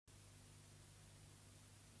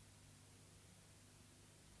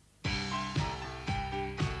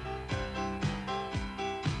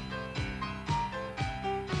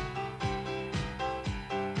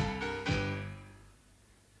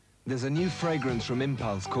There's a new fragrance from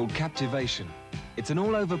Impulse called Captivation. It's an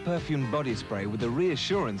all-over perfumed body spray with the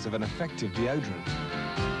reassurance of an effective deodorant.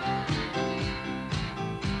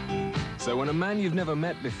 So when a man you've never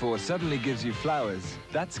met before suddenly gives you flowers,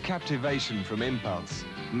 that's Captivation from Impulse.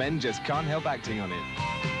 Men just can't help acting on it.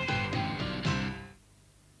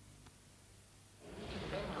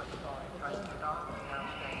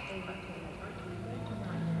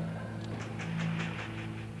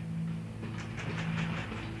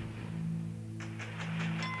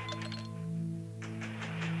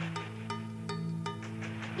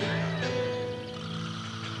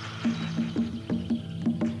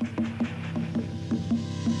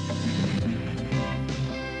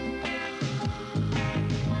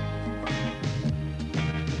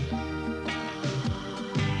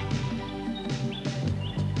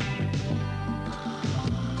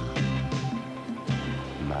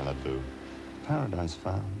 Malibu, paradise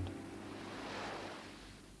found.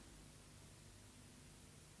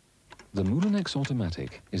 The Moulinex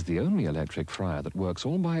Automatic is the only electric fryer that works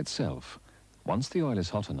all by itself. Once the oil is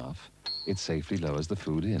hot enough, it safely lowers the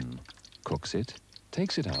food in, cooks it,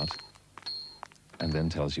 takes it out, and then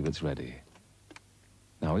tells you it's ready.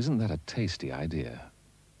 Now, isn't that a tasty idea?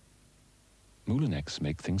 Moulinex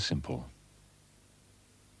make things simple.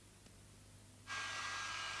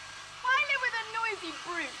 Why live with a noisy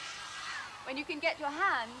brute when you can get your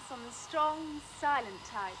hands on the strong, silent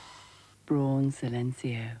type? Braun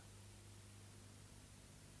Silencio.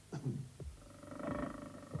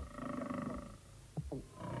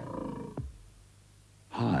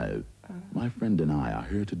 Hi, my friend and I are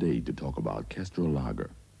here today to talk about Kestrel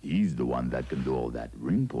Lager. He's the one that can do all that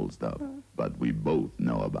ring pull stuff, but we both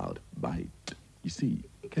know about bite. You see,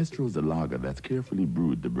 Kestrel's a lager that's carefully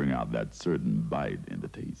brewed to bring out that certain bite in the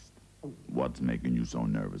taste. What's making you so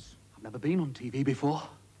nervous? I've never been on TV before.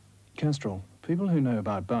 Kestrel, people who know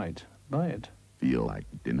about bite, buy it. Feel like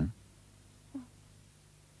dinner?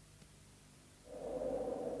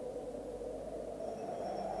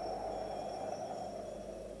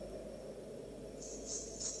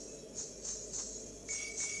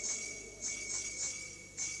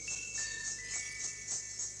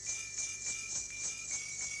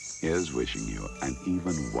 Here's wishing you an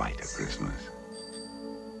even whiter Christmas.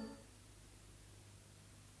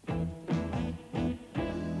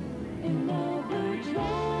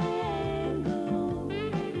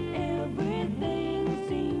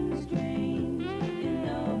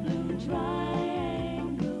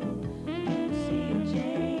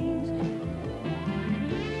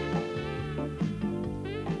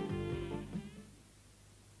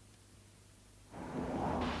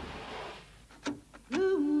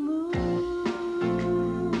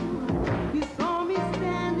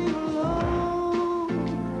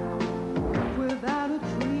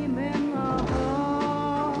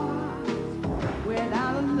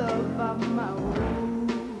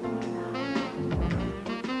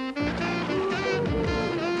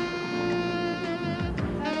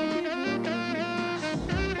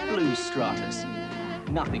 Stratos.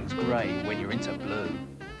 Nothing's grey when you're into blue.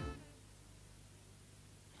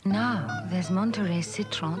 Now there's Monterez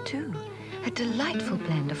Citron too. A delightful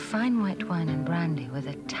blend of fine white wine and brandy with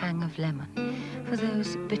a tang of lemon for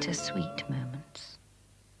those bittersweet moments.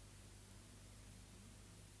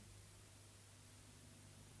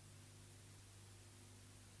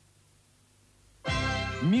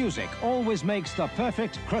 Music always makes the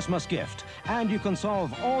perfect Christmas gift, and you can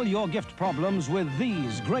solve all your gift problems with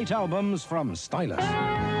these great albums from Stylus.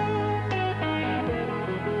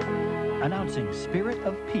 Announcing Spirit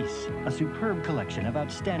of Peace, a superb collection of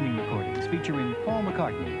outstanding recordings featuring Paul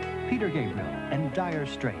McCartney, Peter Gabriel, and Dire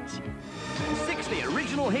Straits. 60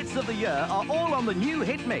 original hits of the year are all on the new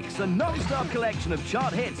hit mix, a non-stop collection of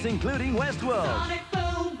chart hits, including Westworld,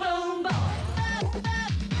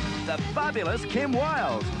 the fabulous Kim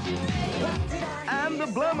Wilde, and the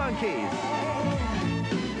Blow Monkeys.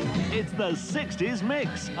 It's the 60s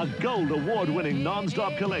Mix, a gold award-winning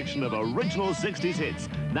non-stop collection of original 60s hits,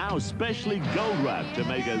 now specially gold-wrapped to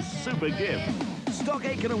make a super gift. Stock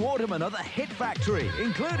Aitken and Waterman are the hit factory,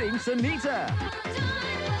 including Sunita,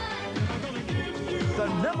 the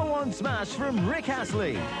 #1 smash from Rick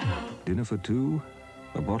Astley, Dinner for Two,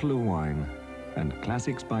 a bottle of wine, and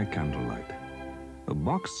Classics by Candlelight. A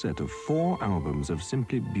box set of 4 albums of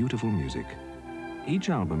simply beautiful music. Each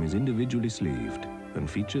album is individually sleeved and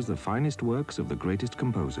features the finest works of the greatest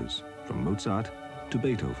composers, from Mozart to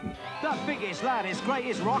Beethoven. The biggest, loudest,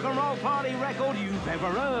 greatest rock and roll party record you've ever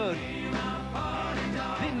heard.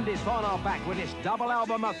 Lindy's final back with this double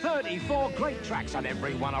album of 34 great tracks, and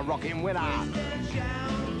everyone a rocking winner.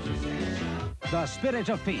 The Spirit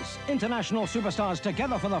of Peace, international superstars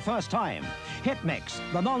together for the first time. Hit Mix,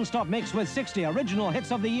 the non-stop mix with 60 original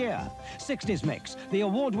hits of the year. 60s Mix, the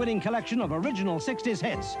award-winning collection of original 60s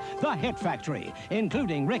hits. The Hit Factory,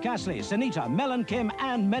 including Rick Astley, Sunita, Mel and Kim,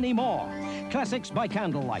 and many more. Classics by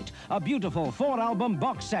Candlelight, a beautiful 4-album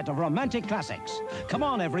box set of romantic classics. Come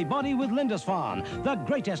on, everybody, with Lindisfarne, the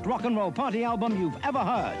greatest rock and roll party album you've ever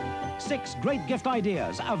heard. 6 great gift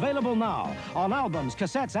ideas available now on albums,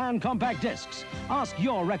 cassettes, and compact discs. Ask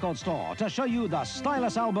your record store to show you the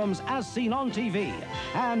Stylus albums as seen on TV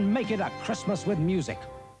and make it a Christmas with music.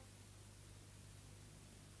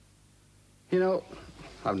 You know,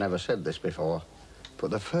 I've never said this before,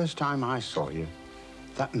 but the first time I saw you,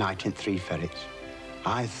 that night in Three Ferrets,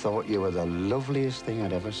 I thought you were the loveliest thing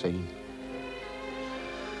I'd ever seen.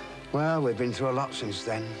 Well, we've been through a lot since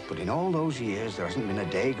then, but in all those years, there hasn't been a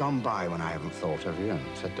day gone by when I haven't thought of you and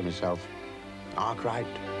said to myself, Arkwright,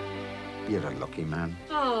 you're a lucky man.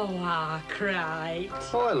 Oh, Arkwright.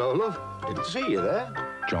 Oh, hello, love. Didn't see you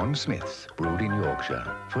there. John Smith's brewed in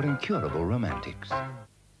Yorkshire for incurable romantics.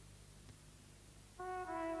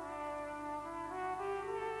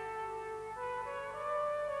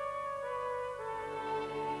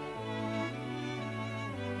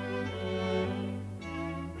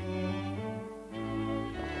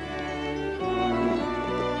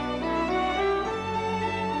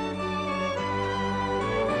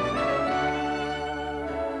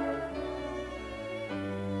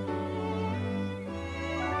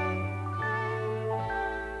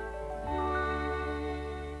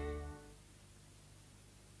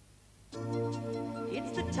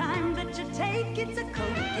 It's the time that you take, it's a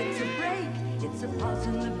coat, it's a break, it's a pause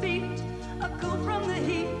in the beat, a cool from the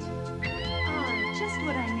heat. Oh, just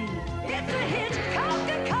what I need. It's a hit,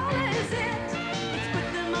 Coca-Cola is it. It's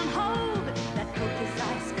put them on hold, that Coke is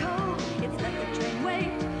ice cold. It's let the train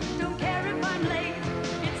wait, don't care if I'm late.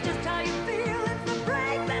 It's just how you feel, it's the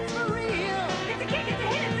break that's for real. It's a kick, it's a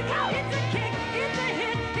hit, it's a coke, it's a kick, it's a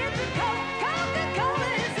hit, it's a coke, Coca-Cola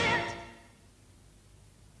is it.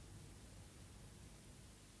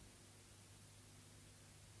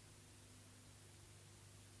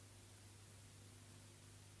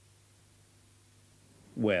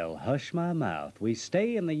 Well, hush my mouth. We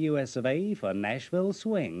stay in the US of A for Nashville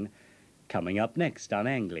Swing, coming up next on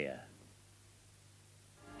Anglia.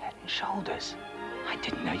 Head and Shoulders. I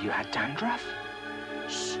didn't know you had dandruff.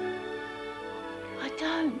 Shh. I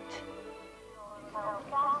don't.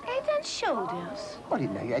 Head and Shoulders? I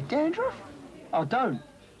didn't know you had dandruff. I don't.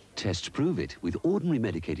 Tests prove it. With ordinary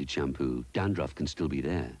medicated shampoo, dandruff can still be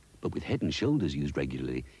there. But with Head and Shoulders used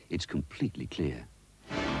regularly, it's completely clear.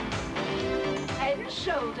 Head and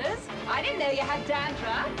Shoulders? I didn't know you had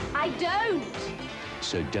dandruff. I don't.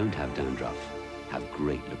 So don't have dandruff. Have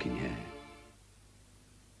great-looking hair.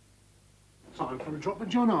 Time for a drop of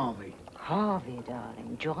John Harvey. Harvey,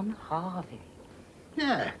 darling. John Harvey.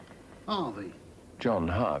 Yeah, Harvey. John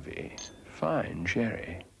Harvey. Fine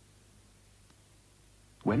sherry.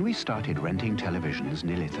 When we started renting televisions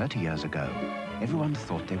nearly 30 years ago, everyone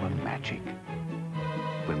thought they were magic.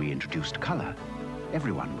 When we introduced color,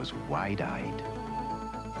 everyone was wide-eyed.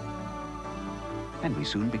 And we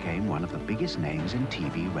soon became one of the biggest names in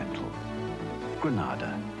TV rental,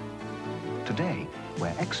 Granada. Today,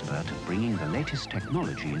 we're expert at bringing the latest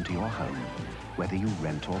technology into your home, whether you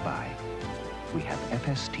rent or buy. We have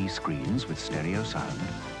FST screens with stereo sound,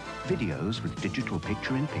 videos with digital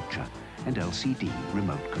picture-in-picture, and LCD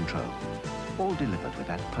remote control, all delivered with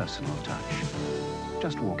that personal touch.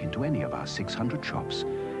 Just walk into any of our 600 shops,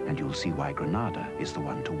 and you'll see why Granada is the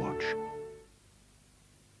one to watch.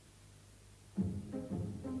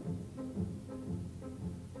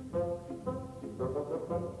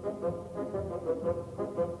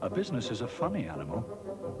 A business is a funny animal.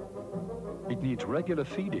 It needs regular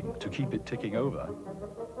feeding to keep it ticking over.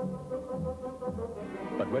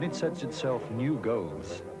 But when it sets itself new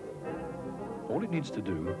goals, all it needs to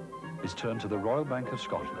do is turn to the Royal Bank of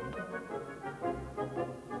Scotland.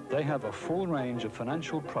 They have a full range of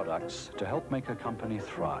financial products to help make a company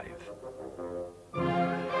thrive.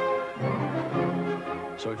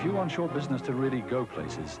 So if you want your business to really go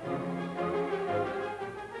places,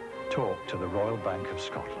 talk to the Royal Bank of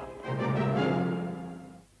Scotland.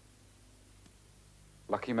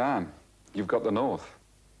 Lucky man. You've got the North.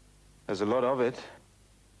 There's a lot of it.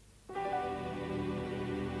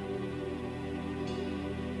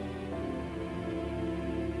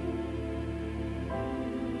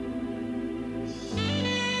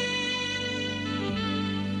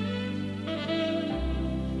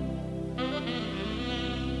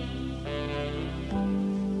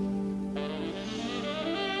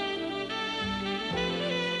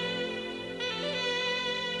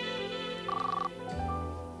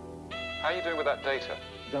 How are you doing with that data?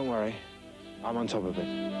 Don't worry. I'm on top of it.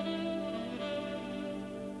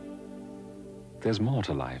 There's more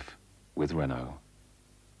to life with Renault.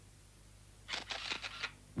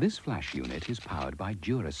 This flash unit is powered by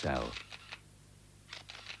Duracell.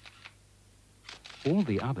 All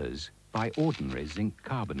the others by ordinary zinc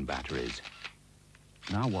carbon batteries.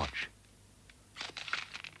 Now watch.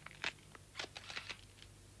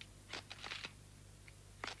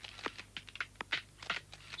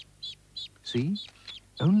 See?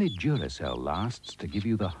 Only Duracell lasts to give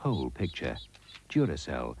you the whole picture.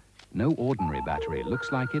 Duracell. No ordinary battery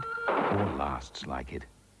looks like it or lasts like it.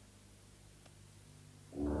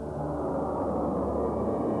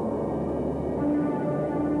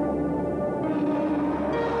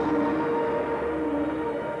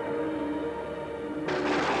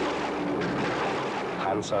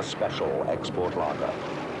 Hansa Special Export Lager.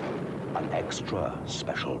 An extra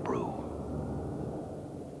special brew.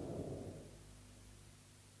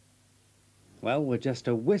 Well, we're just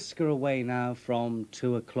a whisker away now from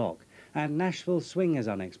 2 o'clock, and Nashville Swing is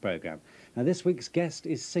our next programme. Now, this week's guest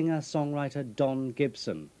is singer-songwriter Don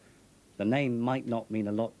Gibson. The name might not mean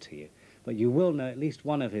a lot to you, but you will know at least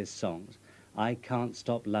one of his songs, I Can't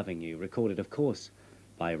Stop Loving You, recorded, of course,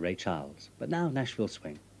 by Ray Charles. But now, Nashville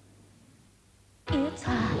Swing. It's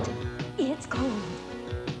hot, it's cold,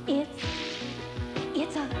 it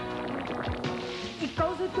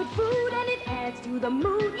goes with good food and it adds to the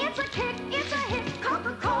mood. It's a kick, it's a hit,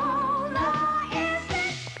 Coca-Cola is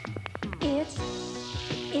it. It's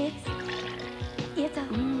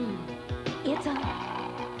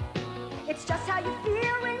it's just how you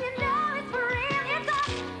feel when you know it's for real. It's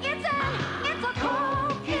a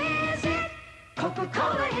Coke, is it?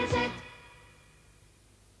 Coca-Cola is it?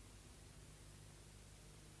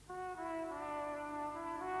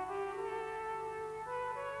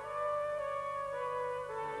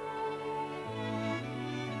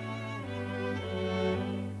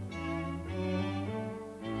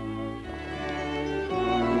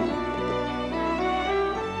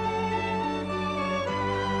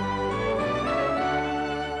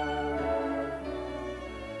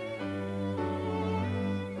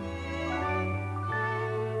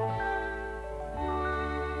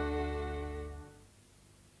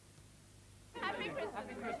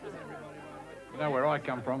 You know where I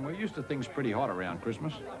come from, we're used to things pretty hot around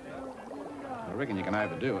Christmas. I reckon you can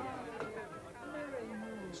overdo it.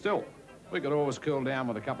 Still, we could always cool down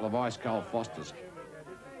with a couple of ice-cold Fosters.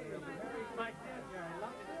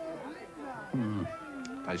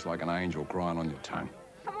 Tastes like an angel crying on your tongue.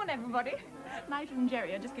 Come on, everybody. Nigel and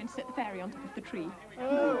Jerry are just going to set the fairy on top of the tree.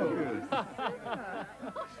 Oh,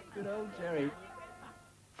 good old Jerry.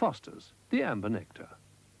 Foster's, the amber nectar.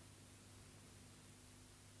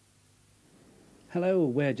 Hello,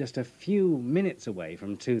 we're just a few minutes away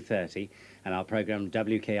from 2:30 and our programme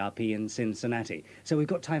WKRP in Cincinnati. So we've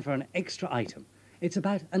got time for an extra item. It's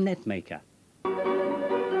about a net maker.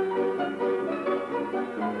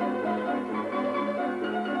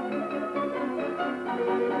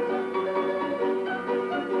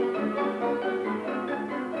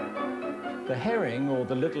 The herring, or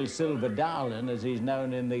the little silver darling as he's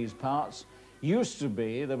known in these parts, used to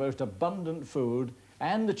be the most abundant food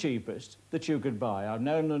and the cheapest that you could buy. I've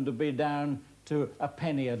known them to be down to a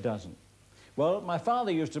penny a dozen. Well, my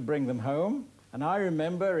father used to bring them home, and I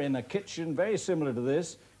remember in a kitchen very similar to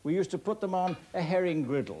this, we used to put them on a herring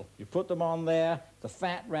griddle. You put them on there, the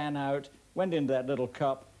fat ran out, went into that little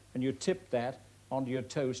cup, and you tipped that onto your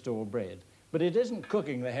toast or bread. But it isn't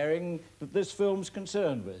cooking the herring that this film's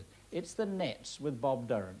concerned with. It's the nets with Bob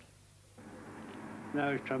Durrant.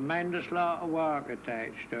 There's a tremendous lot of work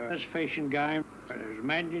attached to this fishing game. There's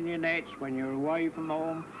mending your nets when you're away from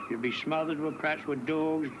home. You'll be smothered with perhaps with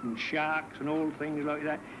dogs and sharks and all things like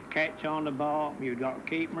that. Catch on the bottom. You've got to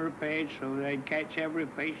keep them repaired so they'd catch every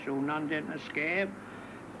fish so none didn't escape.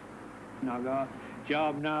 And I've got a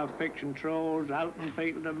job now fixing trawls, helping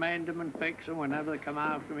people to mend them and fix them whenever they come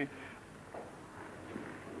after me.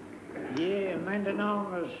 Yeah, mending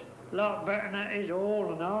on is a lot better than it is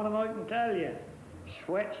hauling on them, I can tell you.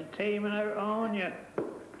 Sweats are teeming out on you.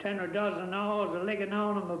 10 or a dozen hours of ligging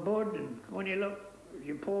on them, a bud, and when you look,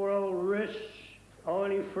 your poor old wrists,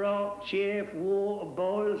 oily froth, chafe, water,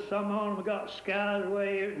 boils, some of them have got scars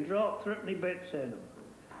where you can drop threepenny bits in them.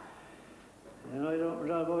 And I don't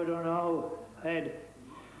know, I've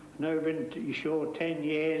now been to you sure 10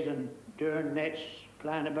 years and doing nets,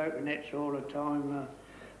 playing about the nets all the time.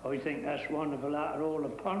 I think that's wonderful after all the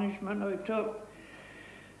punishment I took.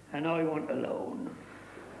 And I want alone.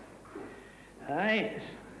 Aye,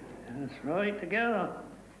 that's right, together.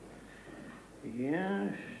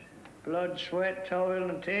 Yes. Blood, sweat, toil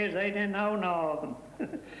and tears, they didn't know nothing.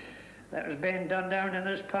 That was being done down in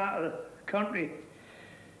this part of the country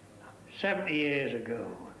 70 years ago.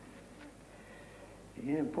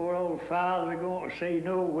 Yeah, poor old father, we going to see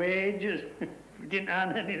no wages. We didn't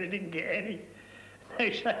earn any, they didn't get any.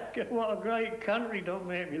 They said, what a great country, don't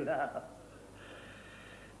make me laugh.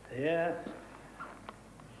 Yeah.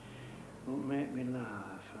 Don't make me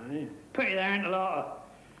laugh, eh? Pity there ain't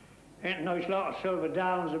a nice lot of silver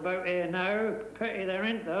downs about here now. Pity there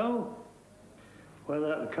ain't, though. Whether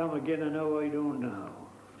that'll come again or no, I don't know.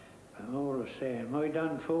 But all the same, I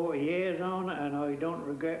done 40 years on it, and I don't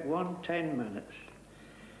regret 10 minutes.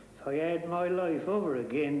 If I had my life over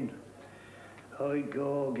again, I'd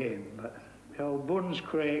go again. But the old buns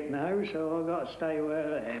creak now, so I've got to stay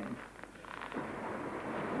where I am.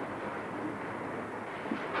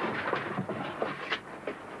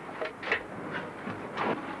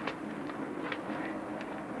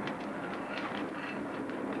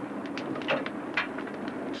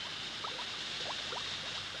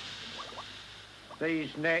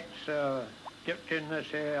 These nets are dipped in this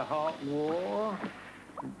here hot water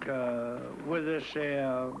with this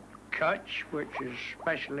here cutch, which is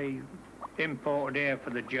specially imported here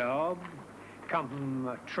for the job. Come from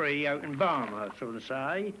a tree out in Burma, so to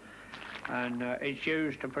say, and it's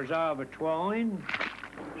used to preserve a twine.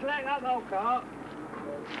 Slack up, old cart.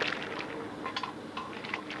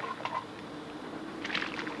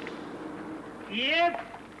 Yep.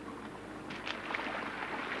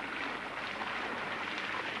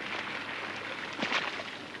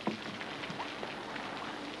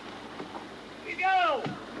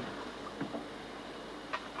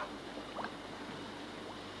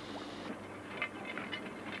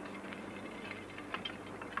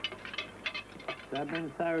 There have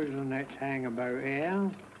been thousands of nets hang about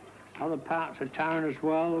here. Other parts of town as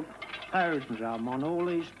well, thousands of them on all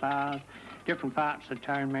these parts. Different parts of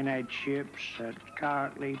town men had ships at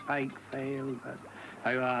Cartley, Pakefield, but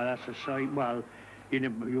that's a sight. Well,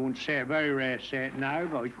 you won't see a very rare set now,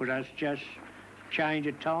 but that's just change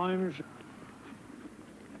of times.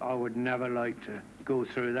 I would never like to go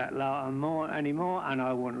through that lot anymore, and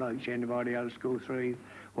I wouldn't like to see anybody else go through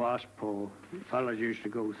what us poor fellas used to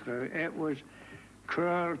go through. It was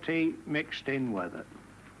cruelty mixed in with it.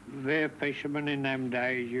 They're fishermen in them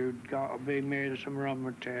days. You'd got to be made of some raw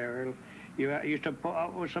material. You used to put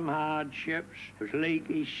up with some hardships. It was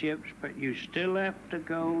leaky ships, but you still have to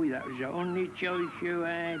go. That was the only choice you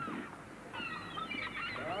had.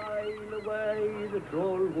 Sail away the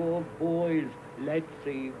troll wharf, boys. Let's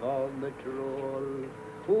see on the troll.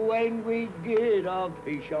 When we get our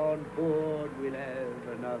fish on board, we'll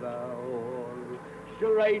have another haul.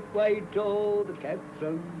 Straightway to the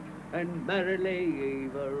capstan and merrily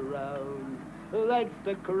heave around. That's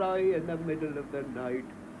the cry in the middle of the night.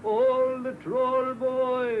 All the troll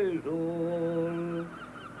boys, all.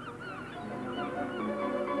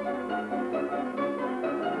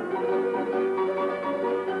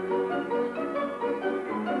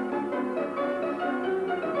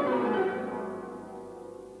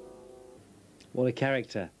 What a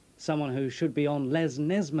character. Someone who should be on Les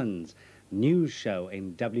Nesman's news show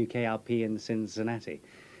in WKRP in Cincinnati.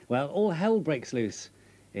 Well, all hell breaks loose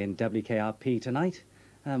in WKRP tonight.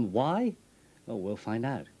 Why? Well, we'll find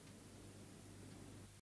out.